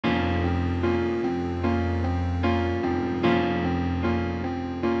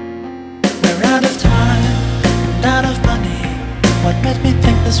let me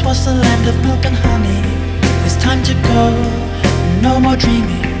think this was the land of milk and honey. It's time to go, no more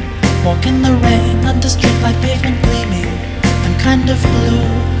dreaming. Walk in the rain under streetlight pavement gleaming. I'm kind of blue,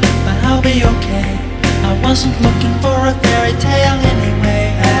 but I'll be okay. I wasn't looking for a fairy tale anyway.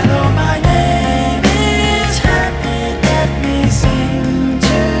 Hello, my name is Happy. Let me sing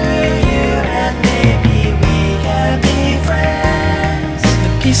to you, and maybe we can be friends.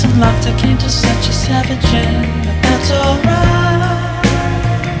 The peace and laughter came to such a savage end, but that's alright.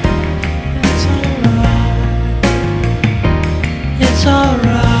 It's alright. It's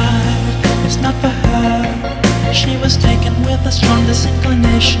alright. It's not for her. She was taken with a strong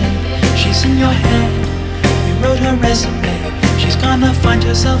disinclination. She's in your head. You wrote her resume. She's gonna find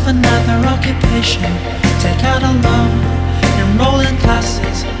herself another occupation. Take out a loan, enroll in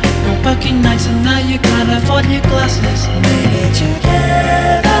classes. You're working nights and now you can't afford your glasses. Maybe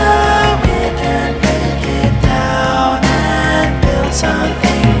together we can break it down and build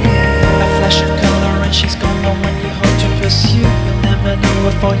something new. A flash of color and she's gone, but when you hope to pursue, you'll never know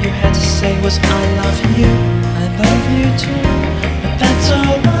if all you had to say was I love you. I love you too, but that's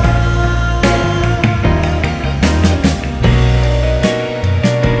alright.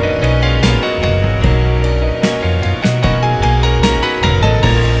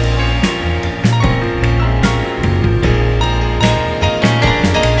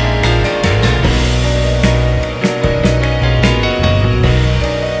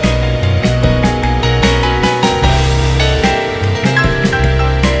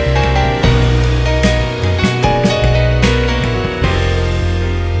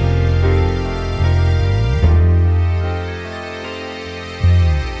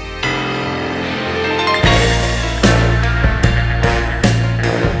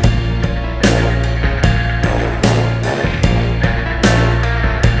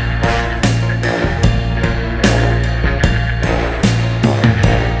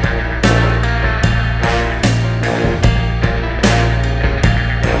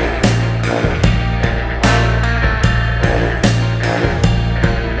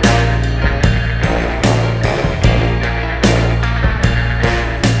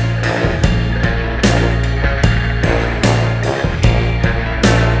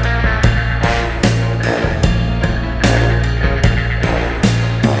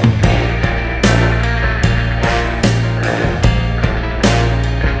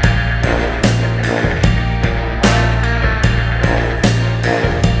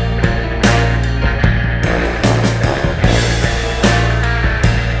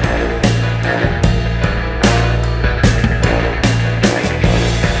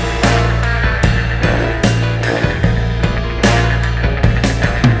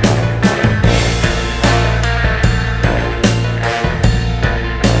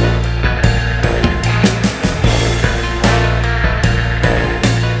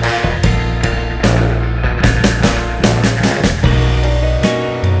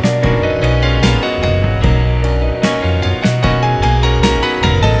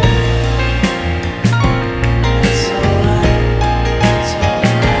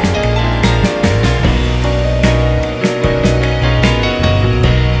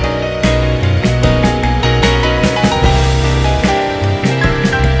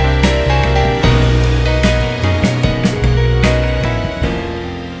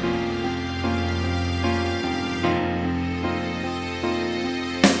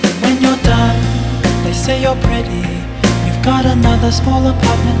 Say you're pretty, you've got another small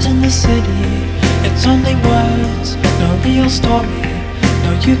apartment in the city. It's only words, no real story,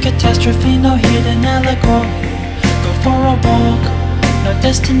 no you catastrophe, no hidden allegory. Go for a walk, no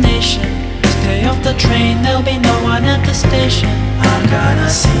destination. Stay off the train, there'll be no one at the station. I'm gonna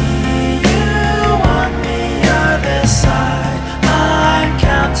see you on the other side. I'm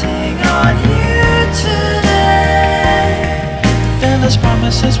counting on you today. Fearless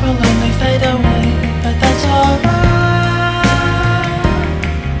promises will only fade